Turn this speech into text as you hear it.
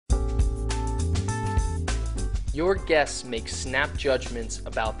Your guests make snap judgments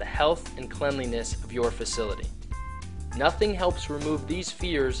about the health and cleanliness of your facility. Nothing helps remove these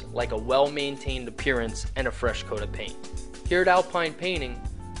fears like a well-maintained appearance and a fresh coat of paint. Here at Alpine Painting,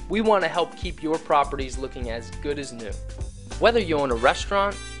 we want to help keep your properties looking as good as new. Whether you own a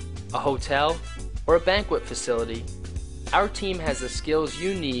restaurant, a hotel, or a banquet facility, our team has the skills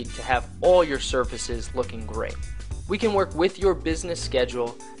you need to have all your surfaces looking great. We can work with your business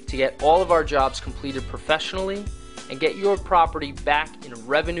schedule to get all of our jobs completed professionally and get your property back in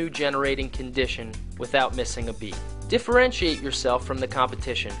revenue-generating condition without missing a beat. Differentiate yourself from the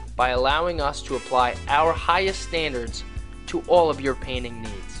competition by allowing us to apply our highest standards to all of your painting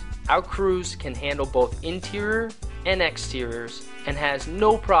needs. Our crews can handle both interior and exteriors and has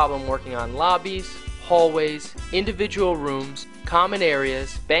no problem working on lobbies, hallways, individual rooms, common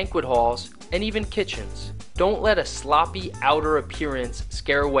areas, banquet halls, and even kitchens. Don't let a sloppy outer appearance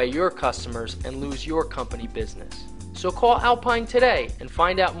scare away your customers and lose your company business. So call Alpine today and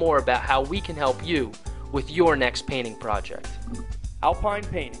find out more about how we can help you with your next painting project. Alpine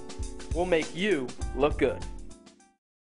Painting will make you look good.